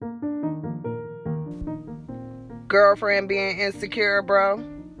Girlfriend being insecure, bro.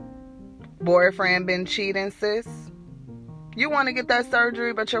 Boyfriend been cheating, sis. You want to get that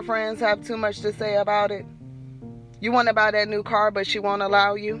surgery, but your friends have too much to say about it. You want to buy that new car, but she won't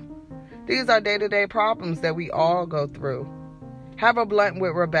allow you. These are day-to-day problems that we all go through. Have a Blunt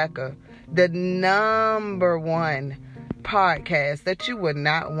with Rebecca, the #1 podcast that you would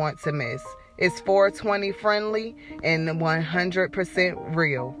not want to miss. It's 420 friendly and 100%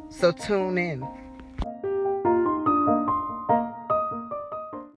 real. So tune in.